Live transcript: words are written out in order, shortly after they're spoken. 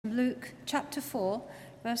Luke chapter 4,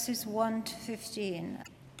 verses 1 to 15.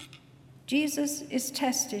 Jesus is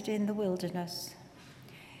tested in the wilderness.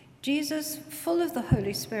 Jesus, full of the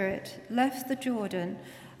Holy Spirit, left the Jordan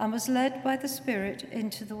and was led by the Spirit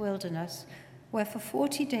into the wilderness, where for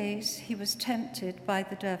 40 days he was tempted by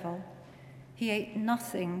the devil. He ate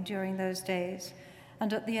nothing during those days,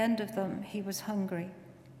 and at the end of them he was hungry.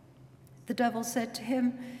 The devil said to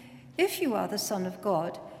him, "If you are the Son of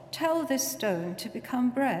God, tell this stone to become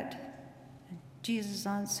bread." And Jesus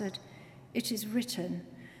answered, "It is written,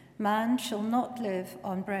 man shall not live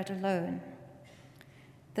on bread alone."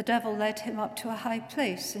 The devil led him up to a high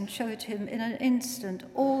place and showed him in an instant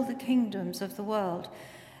all the kingdoms of the world.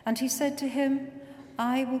 And he said to him,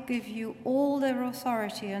 "I will give you all their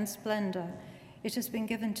authority and splendor. It has been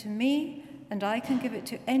given to me, and I can give it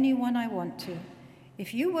to anyone I want to.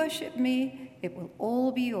 If you worship me, it will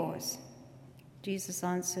all be yours." Jesus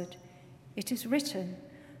answered, "It is written,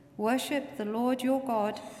 worship the Lord your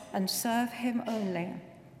God and serve him only."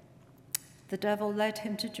 The devil led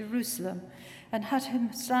him to Jerusalem and had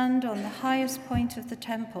him stand on the highest point of the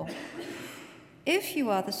temple. "If you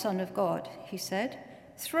are the Son of God," he said,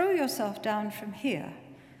 "throw yourself down from here.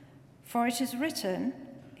 For it is written,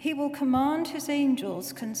 he will command his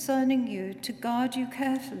angels concerning you to guard you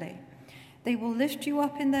carefully. They will lift you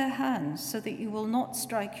up in their hands so that you will not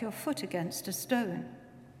strike your foot against a stone."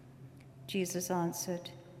 Jesus answered,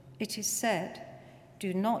 "It is said,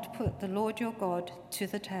 do not put the Lord your God to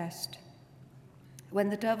the test." When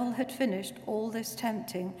the devil had finished all this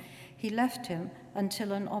tempting, he left him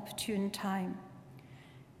until an opportune time.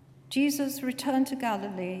 Jesus returned to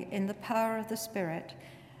Galilee in the power of the Spirit,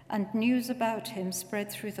 and news about him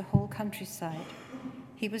spread through the whole countryside.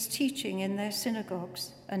 He was teaching in their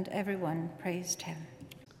synagogues, and everyone praised him.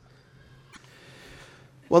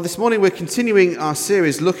 Well, this morning we're continuing our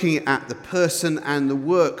series looking at the person and the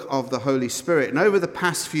work of the Holy Spirit. And over the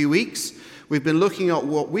past few weeks, we've been looking at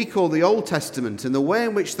what we call the Old Testament and the way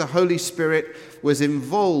in which the Holy Spirit was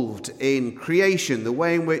involved in creation, the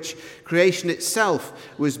way in which creation itself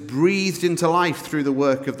was breathed into life through the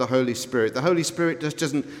work of the Holy Spirit. The Holy Spirit just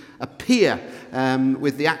doesn't appear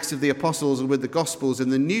with the Acts of the Apostles and with the Gospels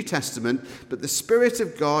in the New Testament, but the Spirit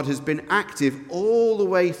of God has been active all the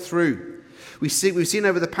way through. We've seen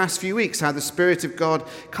over the past few weeks how the Spirit of God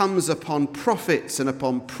comes upon prophets and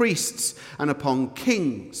upon priests and upon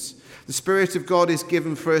kings. The Spirit of God is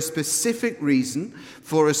given for a specific reason,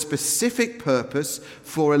 for a specific purpose,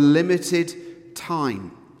 for a limited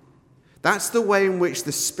time. That's the way in which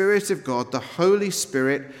the Spirit of God, the Holy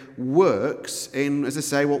Spirit, works in, as I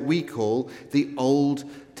say, what we call the Old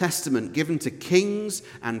Testament, given to kings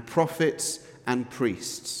and prophets and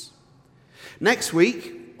priests. Next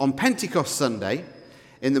week, on Pentecost Sunday,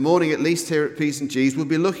 in the morning at least here at P.St.G's, we'll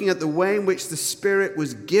be looking at the way in which the Spirit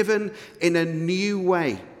was given in a new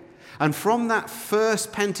way. And from that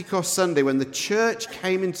first Pentecost Sunday, when the church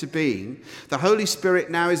came into being, the Holy Spirit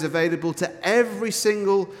now is available to every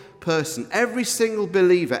single person, every single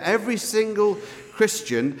believer, every single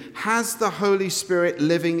Christian has the Holy Spirit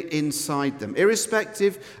living inside them,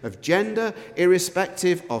 irrespective of gender,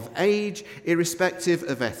 irrespective of age, irrespective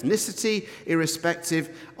of ethnicity, irrespective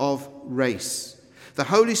of race. The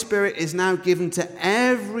Holy Spirit is now given to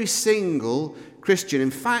every single Christian.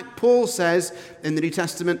 In fact, Paul says in the New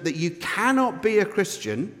Testament that you cannot be a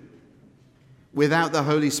Christian without the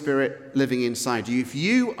Holy Spirit living inside you. If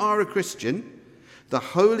you are a Christian, the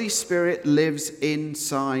Holy Spirit lives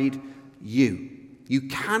inside you. You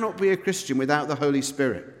cannot be a Christian without the Holy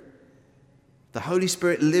Spirit. The Holy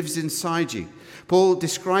Spirit lives inside you. Paul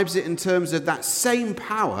describes it in terms of that same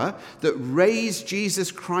power that raised Jesus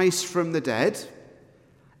Christ from the dead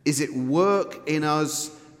is at work in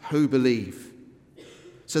us who believe.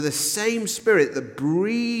 So the same Spirit that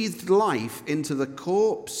breathed life into the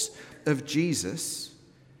corpse of Jesus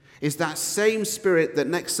is that same Spirit that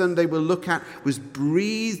next Sunday we'll look at was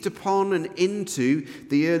breathed upon and into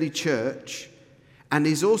the early church and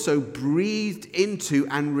is also breathed into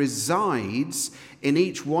and resides in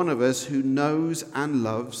each one of us who knows and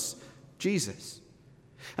loves Jesus.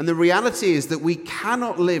 And the reality is that we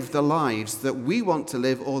cannot live the lives that we want to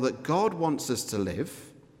live or that God wants us to live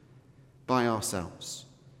by ourselves.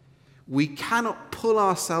 We cannot pull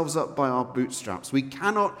ourselves up by our bootstraps. We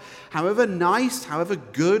cannot, however nice, however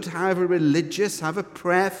good, however religious, however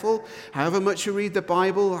prayerful, however much we read the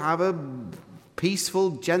Bible, however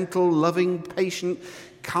peaceful, gentle, loving, patient,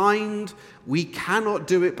 kind, we cannot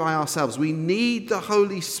do it by ourselves. We need the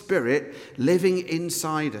Holy Spirit living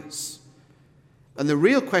inside us. And the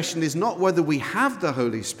real question is not whether we have the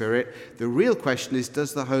Holy Spirit. The real question is,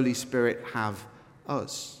 does the Holy Spirit have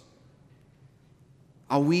us?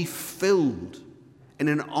 Are we filled in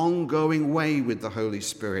an ongoing way with the Holy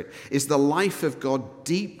Spirit? Is the life of God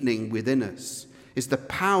deepening within us? Is the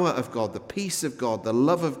power of God, the peace of God, the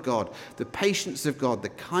love of God, the patience of God, the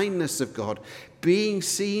kindness of God being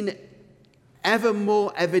seen ever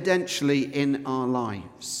more evidentially in our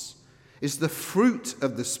lives? Is the fruit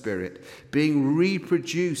of the Spirit being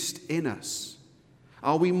reproduced in us?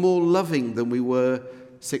 Are we more loving than we were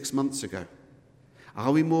 6 months ago?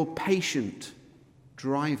 Are we more patient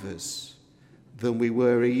drivers than we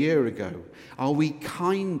were a year ago? Are we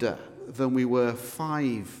kinder than we were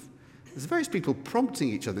 5? There's various people prompting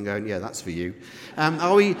each other and going, yeah, that's for you.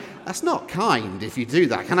 That's not kind if you do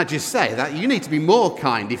that. Can I just say that? You need to be more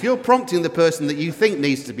kind. If you're prompting the person that you think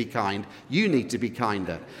needs to be kind, you need to be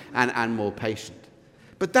kinder and more patient.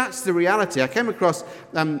 But that's the reality. I came across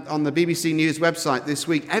on the BBC News website this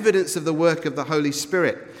week evidence of the work of the Holy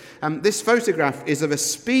Spirit. This photograph is of a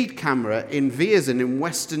speed camera in Viersen in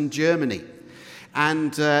Western Germany.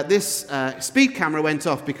 And this speed camera went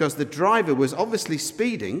off because the driver was obviously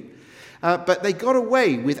speeding, but they got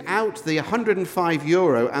away without the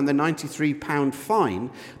 €105 and the £93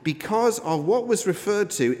 fine because of what was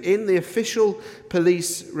referred to in the official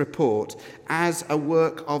police report as a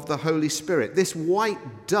work of the Holy Spirit. This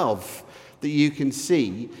white dove that you can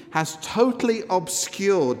see has totally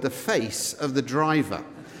obscured the face of the driver.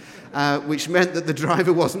 Which meant that the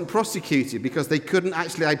driver wasn't prosecuted because they couldn't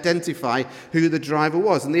actually identify who the driver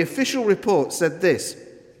was. And the official report said this: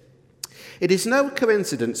 "It is no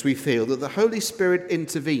coincidence, we feel, that the Holy Spirit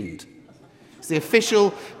intervened." It's the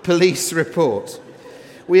official police report.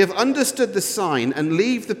 "We have understood the sign and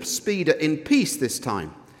leave the speeder in peace this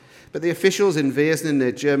time." But the officials in Viersen,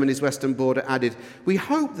 near Germany's western border, added, "We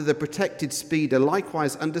hope that the protected speeder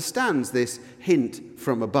likewise understands this hint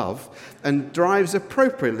from above and drives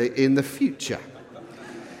appropriately in the future."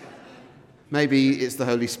 Maybe it's the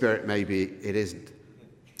Holy Spirit, maybe it isn't.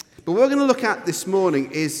 But what we're going to look at this morning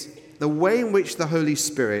is the way in which the Holy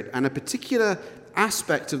Spirit, and a particular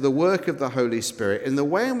aspect of the work of the Holy Spirit, and the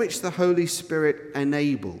way in which the Holy Spirit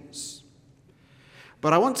enables.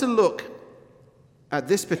 But I want to look at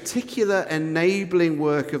this particular enabling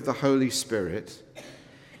work of the Holy Spirit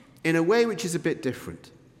in a way which is a bit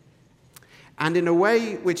different. And in a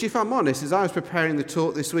way which, if I'm honest, as I was preparing the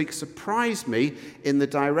talk this week, surprised me in the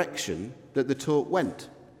direction that the talk went.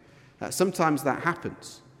 Sometimes that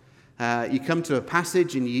happens. You come to a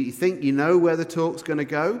passage and you think you know where the talk's going to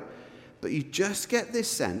go, but you just get this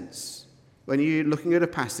sense when you're looking at a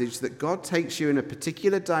passage that God takes you in a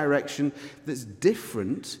particular direction that's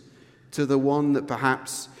different to the one that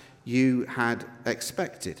perhaps you had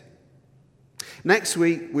expected. Next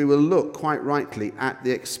week, we will look quite rightly at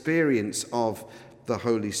the experience of the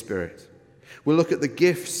Holy Spirit. We'll look at the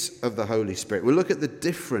gifts of the Holy Spirit. We'll look at the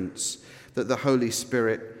difference that the Holy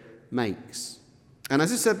Spirit makes. And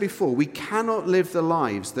as I said before, we cannot live the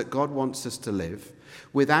lives that God wants us to live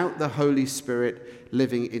without the Holy Spirit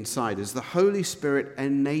living inside us. The Holy Spirit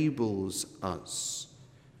enables us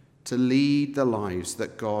to lead the lives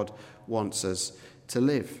that God wants us to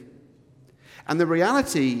live. And the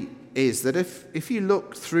reality is that if you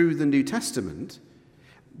look through the New Testament,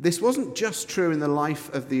 this wasn't just true in the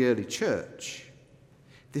life of the early church.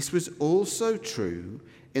 This was also true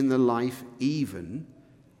in the life even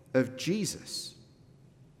of Jesus.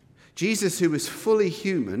 Jesus, who was fully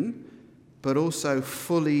human, but also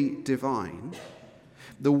fully divine.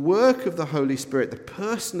 The work of the Holy Spirit, the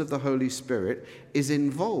person of the Holy Spirit, is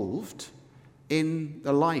involved in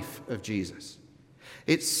the life of Jesus.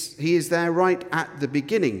 He is there right at the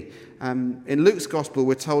beginning. In Luke's Gospel,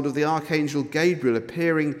 we're told of the Archangel Gabriel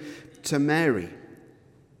appearing to Mary.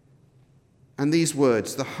 And these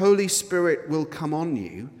words, "The Holy Spirit will come on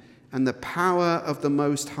you, and the power of the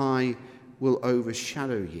Most High will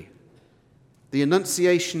overshadow you." The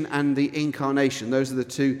Annunciation and the Incarnation, those are the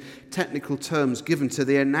two technical terms given to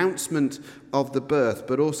the announcement of the birth,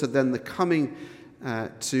 but also then the coming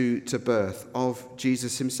to birth of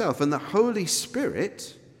Jesus himself. And the Holy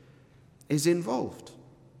Spirit is involved.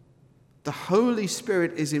 The Holy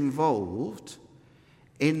Spirit is involved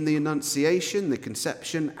in the Annunciation, the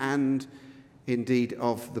conception, and indeed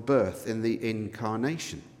of the birth, in the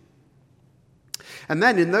Incarnation. And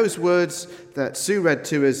then in those words that Sue read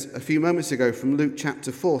to us a few moments ago from Luke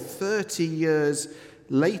chapter 4, 30 years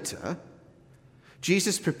later,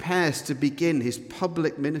 Jesus prepares to begin his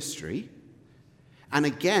public ministry. And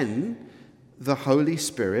again, the Holy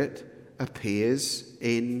Spirit appears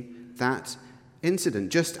in that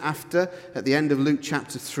incident. Just after, at the end of Luke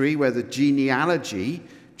chapter 3, where the genealogy,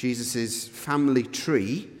 Jesus' family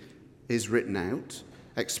tree, is written out,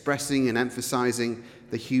 expressing and emphasizing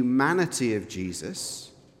the humanity of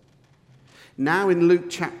Jesus. Now in Luke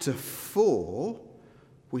chapter 4,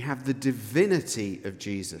 we have the divinity of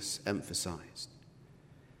Jesus emphasized.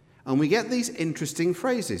 And we get these interesting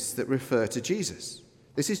phrases that refer to Jesus.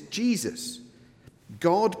 This is Jesus,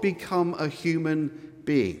 God become a human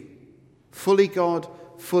being, fully God,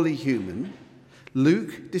 fully human.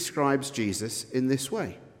 Luke describes Jesus in this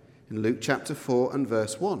way, in Luke chapter 4 and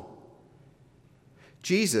verse 1.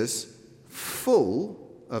 Jesus, full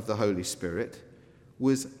of the Holy Spirit,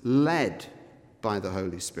 was led by the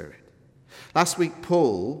Holy Spirit. Last week,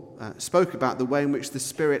 Paul spoke about the way in which the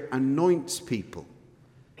Spirit anoints people.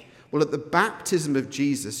 Well, at the baptism of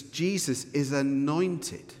Jesus, Jesus is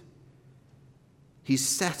anointed. He's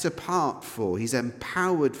set apart for, he's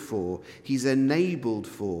empowered for, he's enabled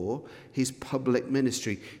for his public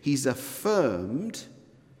ministry. He's affirmed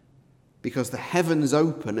because the heavens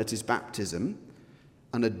open at his baptism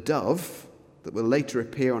and a dove that will later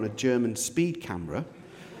appear on a German speed camera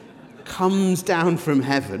comes down from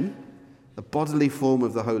heaven, a bodily form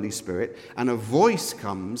of the Holy Spirit, and a voice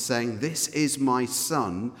comes saying, "This is my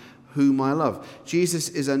Son, whom I love." Jesus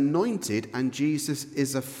is anointed and Jesus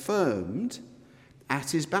is affirmed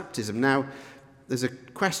at his baptism. Now, there's a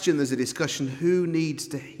question, there's a discussion, who needs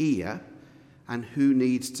to hear and who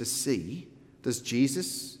needs to see? Does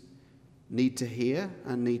Jesus need to hear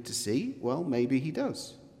and need to see? Well, maybe he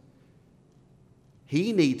does.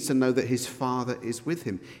 He needs to know that his Father is with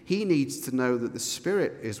him. He needs to know that the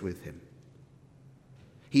Spirit is with him.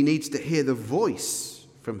 He needs to hear the voice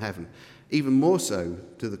from heaven, even more so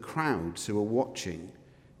to the crowds who are watching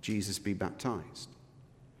Jesus be baptized.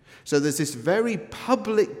 So there's this very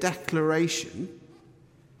public declaration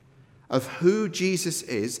of who Jesus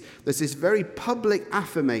is. There's this very public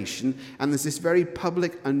affirmation, and there's this very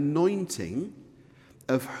public anointing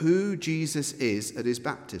of who Jesus is at his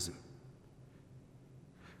baptism.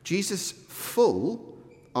 Jesus, full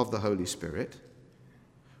of the Holy Spirit,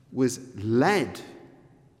 was led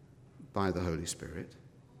by the Holy Spirit.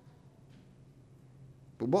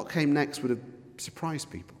 But what came next would have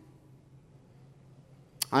surprised people.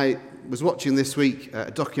 I was watching this week a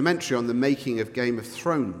documentary on the making of Game of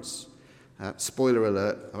Thrones. Spoiler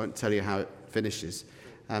alert, I won't tell you how it finishes.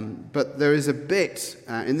 But there is a bit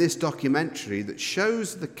in this documentary that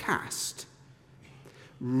shows the cast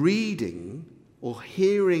reading or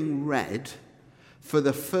hearing read for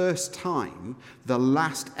the first time the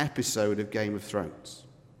last episode of Game of Thrones.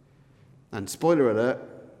 And spoiler alert,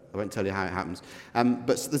 I won't tell you how it happens, but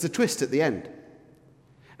there's a twist at the end.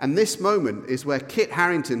 And this moment is where Kit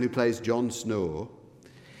Harington, who plays Jon Snow,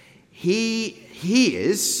 he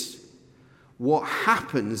hears what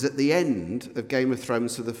happens at the end of Game of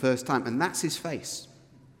Thrones for the first time, and that's his face.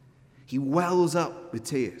 He wells up with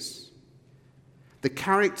tears. The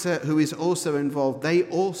character who is also involved, they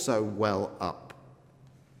also well up.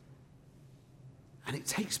 And it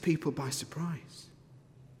takes people by surprise.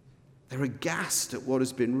 They're aghast at what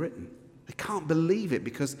has been written. They can't believe it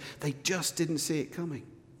because they just didn't see it coming.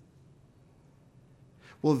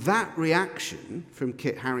 Well, that reaction from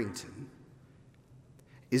Kit Harington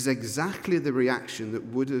is exactly the reaction that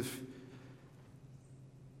would have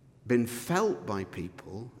been felt by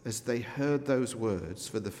people as they heard those words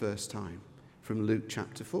for the first time from Luke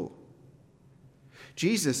chapter 4.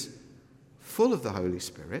 Jesus, full of the Holy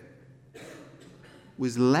Spirit,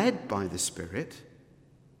 was led by the Spirit.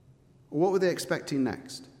 What were they expecting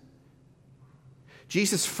next?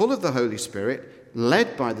 Jesus, full of the Holy Spirit,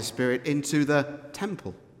 led by the Spirit into the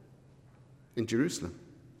temple in Jerusalem,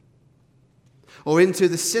 or into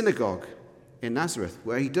the synagogue in Nazareth,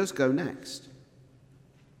 where he does go next,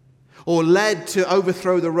 or led to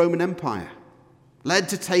overthrow the Roman Empire, led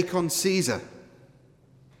to take on Caesar.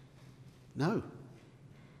 No.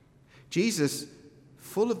 Jesus,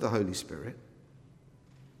 full of the Holy Spirit,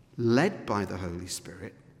 led by the Holy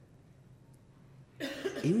Spirit,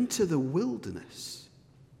 into the wilderness.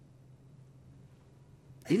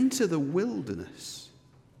 Into the wilderness.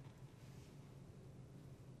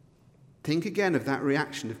 Think again of that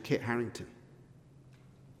reaction of Kit Harington.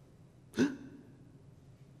 The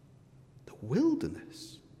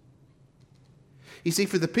wilderness. You see,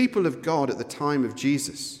 for the people of God at the time of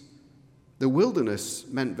Jesus, the wilderness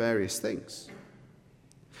meant various things.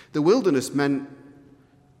 The wilderness meant,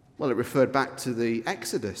 well, it referred back to the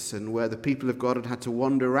Exodus and where the people of God had to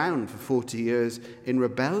wander around for 40 years in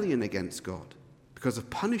rebellion against God because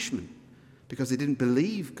of punishment, because they didn't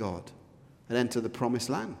believe God and enter the promised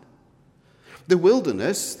land. The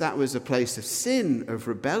wilderness, that was a place of sin, of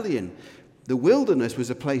rebellion. The wilderness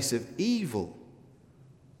was a place of evil.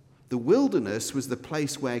 The wilderness was the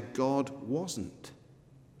place where God wasn't.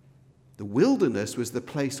 The wilderness was the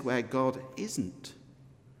place where God isn't.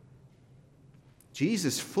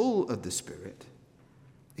 Jesus, full of the Spirit,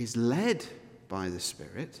 is led by the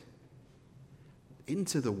Spirit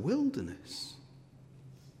into the wilderness.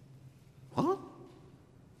 What?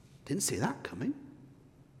 Didn't see that coming.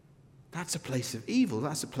 That's a place of evil.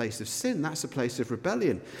 That's a place of sin. That's a place of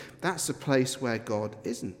rebellion. That's a place where God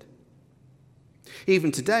isn't.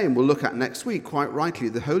 Even today, and we'll look at next week, quite rightly,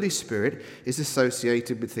 the Holy Spirit is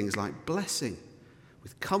associated with things like blessing,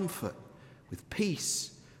 with comfort, with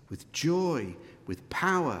peace, with joy, with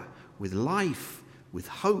power, with life, with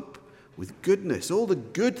hope, with goodness. All the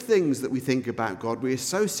good things that we think about God, we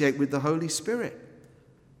associate with the Holy Spirit.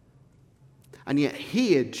 And yet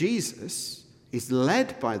here, Jesus is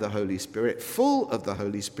led by the Holy Spirit, full of the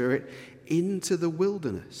Holy Spirit, into the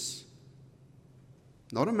wilderness.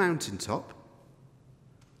 Not a mountaintop,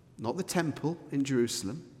 not the temple in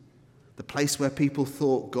Jerusalem, the place where people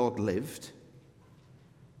thought God lived,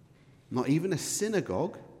 not even a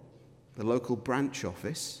synagogue, the local branch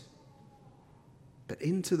office, but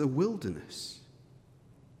into the wilderness.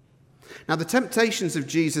 Now, the temptations of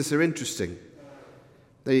Jesus are interesting.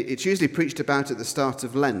 It's usually preached about at the start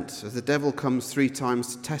of Lent. As the devil comes 3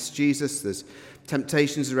 times to test Jesus, there's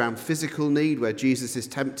temptations around physical need, where Jesus is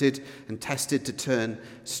tempted and tested to turn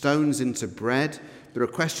stones into bread. There are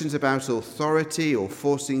questions about authority or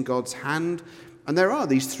forcing God's hand. And there are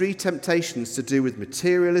these 3 temptations to do with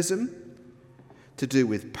materialism, to do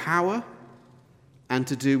with power, and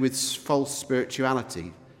to do with false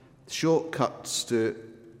spirituality, shortcuts to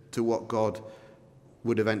what God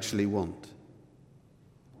would eventually want.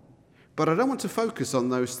 But I don't want to focus on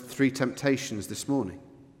those 3 temptations this morning.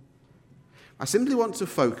 I simply want to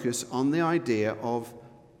focus on the idea of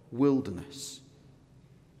wilderness.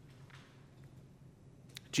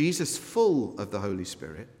 Jesus, full of the Holy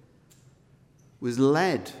Spirit, was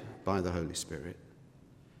led by the Holy Spirit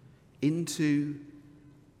into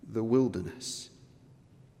the wilderness.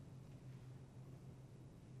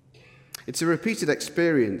 It's a repeated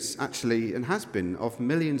experience, actually, and has been, of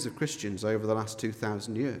millions of Christians over the last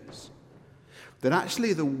 2,000 years. That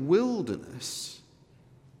actually the wilderness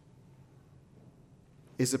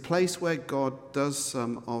is a place where God does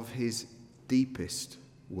some of his deepest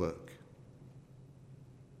work.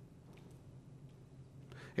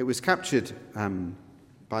 It was captured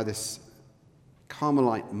by this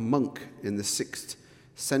Carmelite monk in the 6th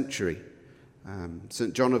century,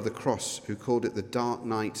 St. John of the Cross, who called it the dark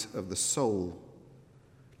night of the soul.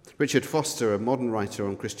 Richard Foster, a modern writer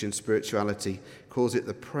on Christian spirituality, calls it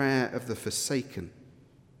the prayer of the forsaken.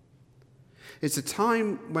 It's a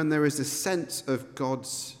time when there is a sense of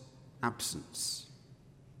God's absence.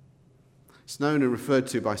 It's known and referred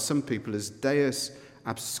to by some people as Deus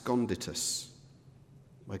absconditus,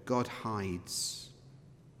 where God hides.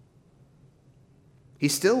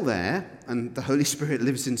 He's still there, and the Holy Spirit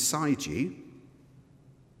lives inside you.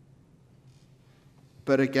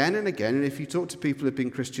 But again and again, and if you talk to people who have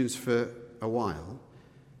been Christians for a while,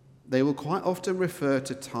 they will quite often refer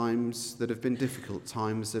to times that have been difficult,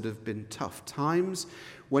 times that have been tough, times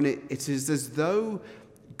when it is as though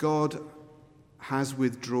God has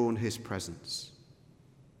withdrawn his presence.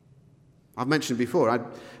 I've mentioned before,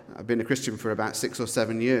 I've been a Christian for about 6 or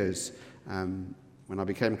 7 years, when I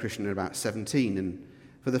became a Christian at about 17, and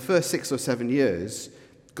for the first 6 or 7 years,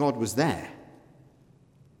 God was there.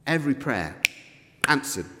 Every prayer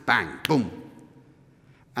answered, bang, boom.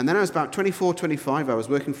 And then I was about 24, 25, I was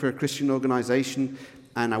working for a Christian organisation,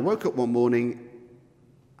 and I woke up one morning,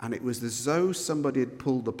 and it was as though somebody had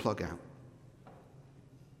pulled the plug out.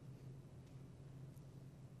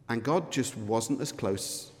 And God just wasn't as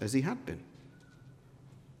close as he had been.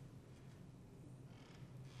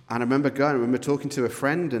 And I remember talking to a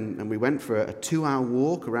friend, and we went for a 2-hour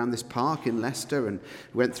walk around this park in Leicester, and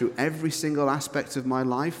we went through every single aspect of my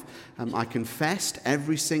life. I confessed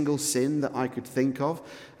every single sin that I could think of,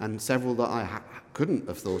 and several that I couldn't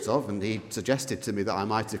have thought of, and he suggested to me that I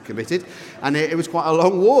might have committed. And it was quite a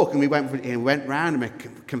long walk, and we went round and I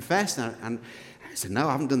confessed, and I said, no,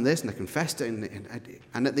 I haven't done this, and I confessed it.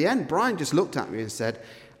 And at the end, Brian just looked at me and said,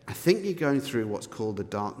 I think you're going through what's called the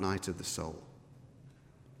dark night of the soul.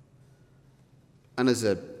 And as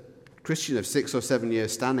a Christian of 6 or 7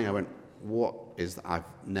 years standing, I went, what is that?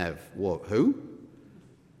 Who?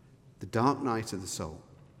 The dark night of the soul.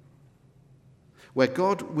 Where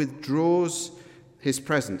God withdraws his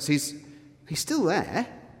presence. He's still there.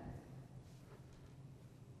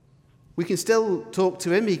 We can still talk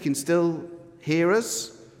to him. He can still hear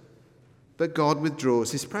us. But God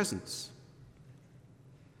withdraws his presence.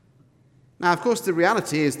 Now, of course, the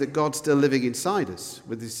reality is that God's still living inside us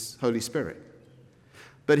with his Holy Spirit.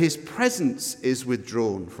 but his presence is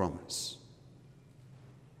withdrawn from us.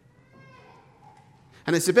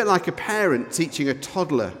 And it's a bit like a parent teaching a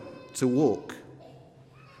toddler to walk.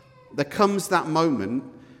 There comes that moment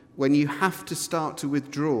when you have to start to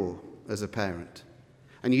withdraw as a parent.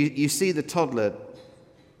 And you see the toddler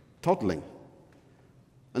toddling.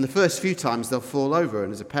 And the first few times they'll fall over,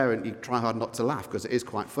 and as a parent you try hard not to laugh because it is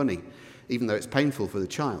quite funny, even though it's painful for the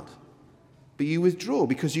child. But you withdraw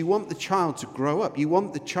because you want the child to grow up. You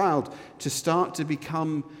want the child to start to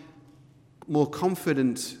become more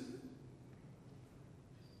confident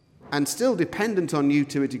and still dependent on you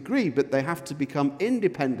to a degree, but they have to become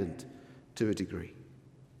independent to a degree.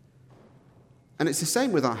 And it's the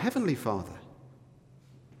same with our Heavenly Father.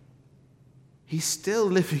 He's still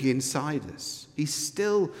living inside us. He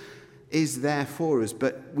still is there for us,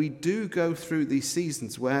 but we do go through these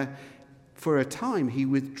seasons where, for a time, he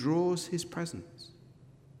withdraws his presence.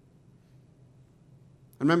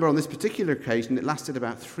 I remember on this particular occasion, it lasted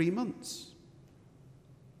about 3 months.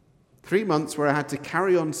 3 months where I had to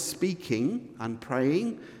carry on speaking and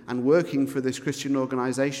praying and working for this Christian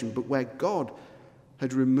organization, but where God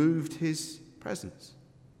had removed his presence.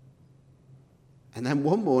 And then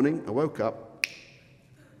one morning, I woke up,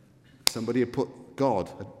 somebody had put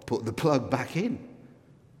the plug back in.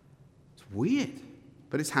 It's weird,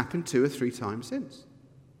 but it's happened 2 or 3 times since.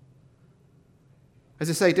 As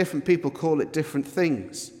I say, different people call it different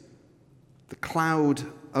things. The cloud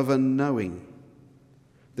of unknowing,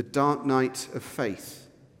 the dark night of faith,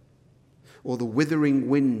 or the withering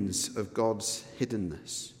winds of God's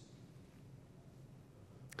hiddenness.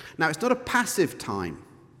 Now, it's not a passive time.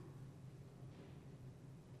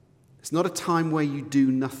 It's not a time where you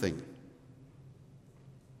do nothing.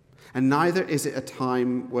 And neither is it a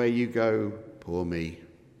time where you go, poor me.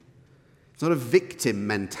 It's not a victim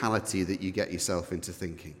mentality that you get yourself into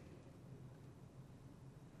thinking.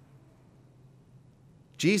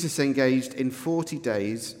 Jesus engaged in 40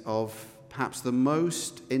 days of perhaps the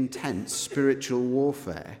most intense spiritual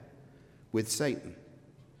warfare with Satan.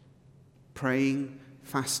 Praying,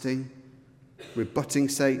 fasting, rebutting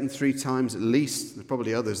Satan 3 times at least. There's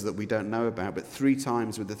probably others that we don't know about, but 3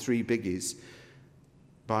 times with the 3 biggies,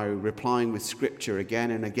 by replying with scripture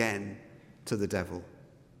again and again to the devil.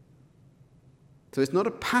 So it's not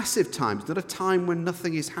a passive time. It's not a time when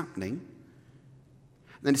nothing is happening.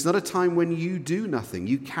 And it's not a time when you do nothing.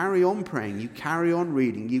 You carry on praying. You carry on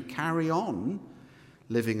reading. You carry on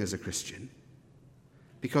living as a Christian.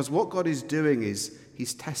 Because what God is doing is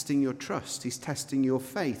he's testing your trust. He's testing your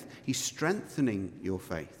faith. He's strengthening your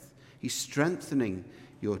faith. He's strengthening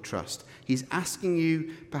your trust. He's asking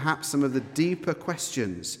you perhaps some of the deeper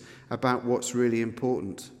questions about what's really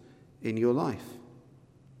important in your life.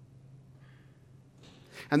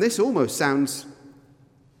 And this almost sounds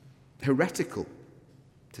heretical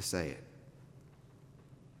to say it.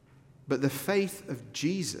 But the faith of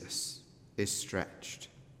Jesus is stretched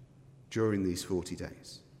during these 40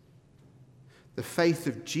 days. The faith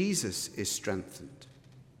of Jesus is strengthened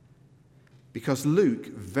because Luke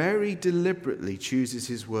very deliberately chooses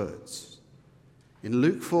his words. In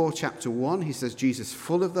Luke 4, chapter 1, he says Jesus,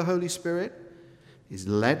 full of the Holy Spirit, is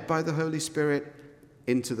led by the Holy Spirit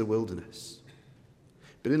into the wilderness.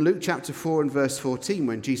 But in Luke chapter 4 and verse 14,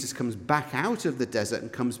 when Jesus comes back out of the desert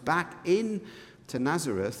and comes back in to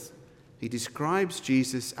Nazareth, he describes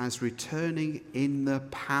Jesus as returning in the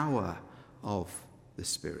power of the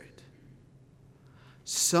Spirit.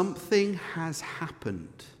 Something has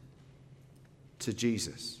happened to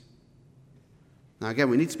Jesus. Now again,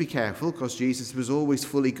 we need to be careful because Jesus was always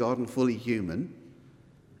fully God and fully human.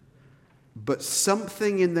 But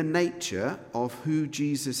something in the nature of who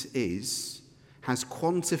Jesus is has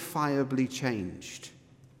quantifiably changed.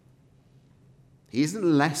 He isn't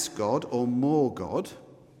less God or more God,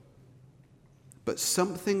 but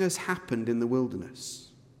something has happened in the wilderness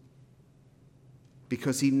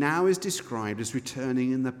because he now is described as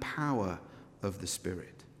returning in the power of the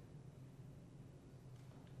Spirit.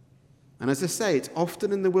 And as I say, it's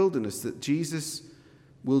often in the wilderness that Jesus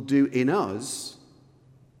will do in us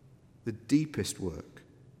the deepest work.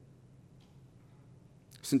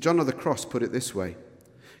 St. John of the Cross put it this way: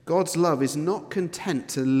 God's love is not content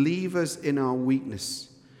to leave us in our weakness.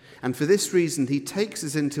 And for this reason, he takes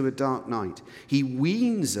us into a dark night. He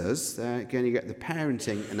weans us, there again you get the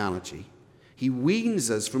parenting analogy, he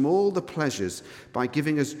weans us from all the pleasures by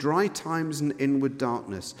giving us dry times and inward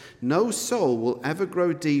darkness. No soul will ever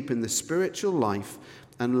grow deep in the spiritual life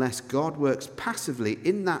unless God works passively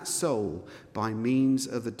in that soul by means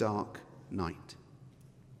of the dark night.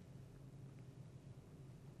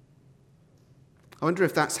 I wonder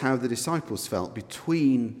if that's how the disciples felt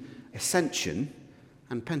between ascension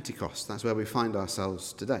and Pentecost. That's where we find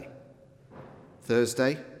ourselves today.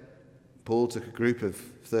 Thursday, Paul took a group of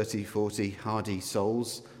 30, 40 hardy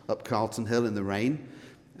souls up Carlton Hill in the rain,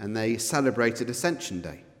 and they celebrated Ascension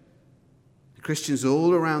Day. Christians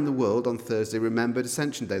all around the world on Thursday remembered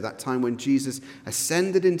Ascension Day, that time when Jesus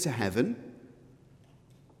ascended into heaven.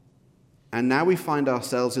 And now we find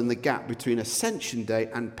ourselves in the gap between Ascension Day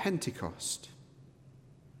and Pentecost.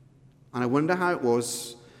 And I wonder how it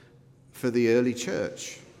was for the early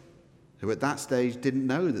church, who at that stage didn't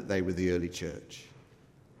know that they were the early church.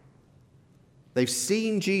 They've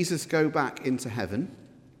seen Jesus go back into heaven.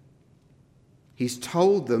 He's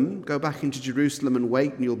told them, go back into Jerusalem and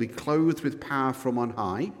wait, and you'll be clothed with power from on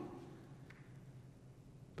high.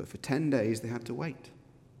 But for 10 days they had to wait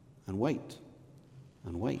and wait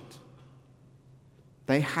and wait.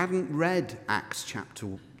 They hadn't read Acts chapter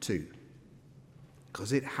 2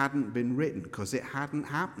 because it hadn't been written, because it hadn't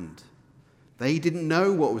happened. They didn't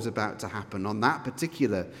know what was about to happen on that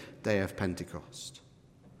particular day of Pentecost,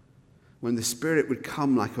 when the Spirit would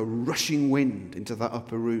come like a rushing wind into that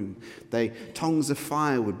upper room. Tongues of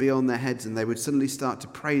fire would be on their heads, and they would suddenly start to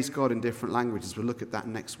praise God in different languages. We'll look at that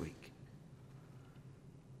next week.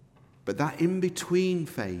 But that in-between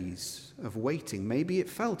phase of waiting, maybe it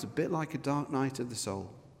felt a bit like a dark night of the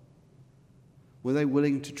soul. Were they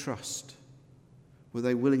willing to trust? Were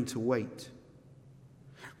they willing to wait?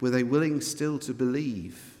 Were they willing still to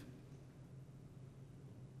believe?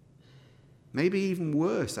 Maybe even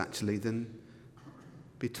worse, actually, than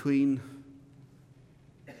between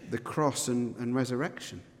the cross and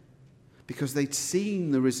resurrection. Because they'd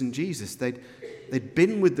seen the risen Jesus. They'd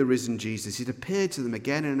been with the risen Jesus. He'd appeared to them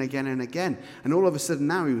again and again and again. And all of a sudden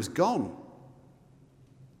now he was gone.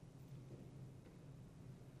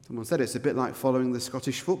 Someone said it's a bit like following the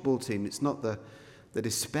Scottish football team. It's not the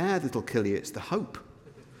despair that'll kill you, it's the hope.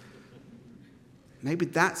 Maybe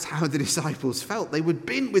that's how the disciples felt. They had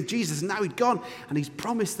been with Jesus and now he'd gone, and he's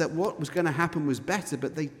promised that what was going to happen was better,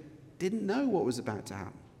 but they didn't know what was about to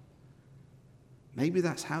happen. Maybe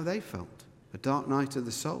that's how they felt. A dark night of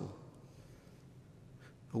the soul.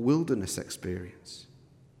 A wilderness experience.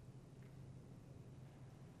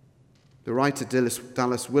 The writer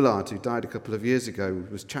Dallas Willard, who died a couple of years ago,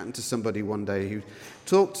 was chatting to somebody one day who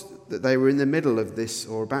talked that they were in the middle of this,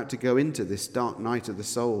 or about to go into this dark night of the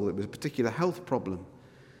soul. It was a particular health problem.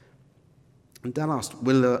 And Dallas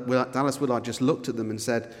Willard just looked at them and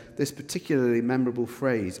said this particularly memorable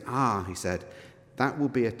phrase, he said, "That will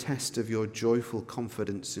be a test of your joyful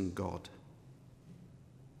confidence in God."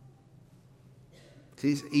 It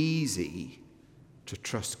is easy to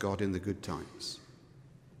trust God in the good times.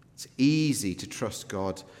 It's easy to trust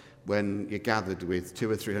God when you're gathered with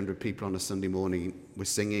 200 or 300 people on a Sunday morning, we're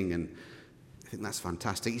singing, and I think that's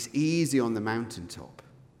fantastic. It's easy on the mountaintop.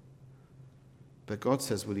 But God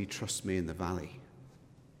says, will you trust me in the valley?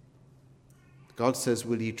 God says,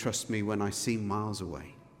 will you trust me when I seem miles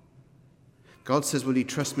away? God says, will you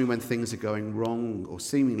trust me when things are going wrong or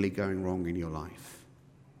seemingly going wrong in your life?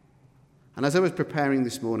 And as I was preparing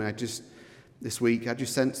this morning, this week, I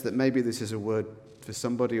just sensed that maybe this is a word for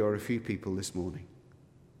somebody or a few people this morning.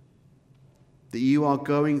 That you are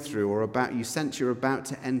going through you sense you're about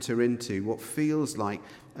to enter into what feels like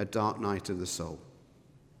a dark night of the soul.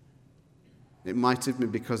 It might have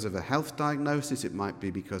been because of a health diagnosis, it might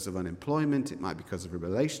be because of unemployment, it might be because of a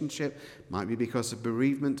relationship, it might be because of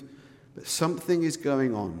bereavement, but something is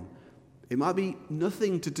going on. It might be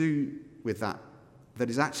nothing to do with that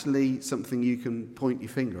is actually something you can point your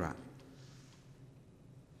finger at.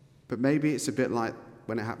 But maybe it's a bit like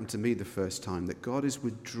when it happened to me the first time, that God is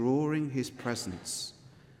withdrawing his presence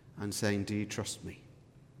and saying, do you trust me?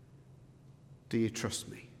 Do you trust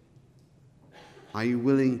me? Are you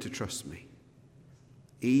willing to trust me?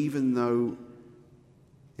 Even though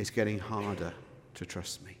it's getting harder to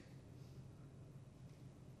trust me.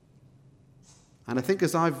 And I think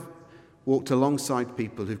as I've walked alongside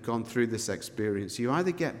people who've gone through this experience, you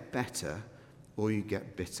either get better or you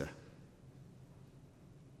get bitter.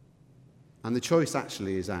 And the choice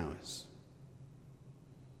actually is ours.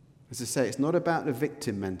 As I say, it's not about the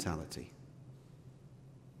victim mentality.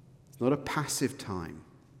 It's not a passive time.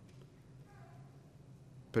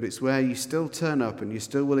 But it's where you still turn up and you're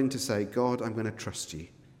still willing to say, God, I'm going to trust you.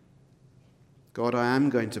 God, I am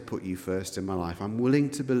going to put you first in my life. I'm willing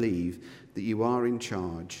to believe that you are in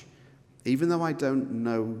charge, even though I don't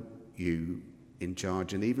know you in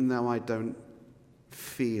charge, and even though I don't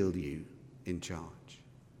feel you in charge.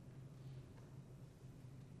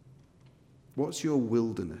 What's your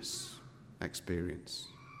wilderness experience?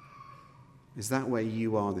 Is that where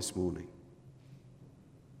you are this morning?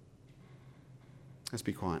 Let's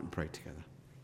be quiet and pray together.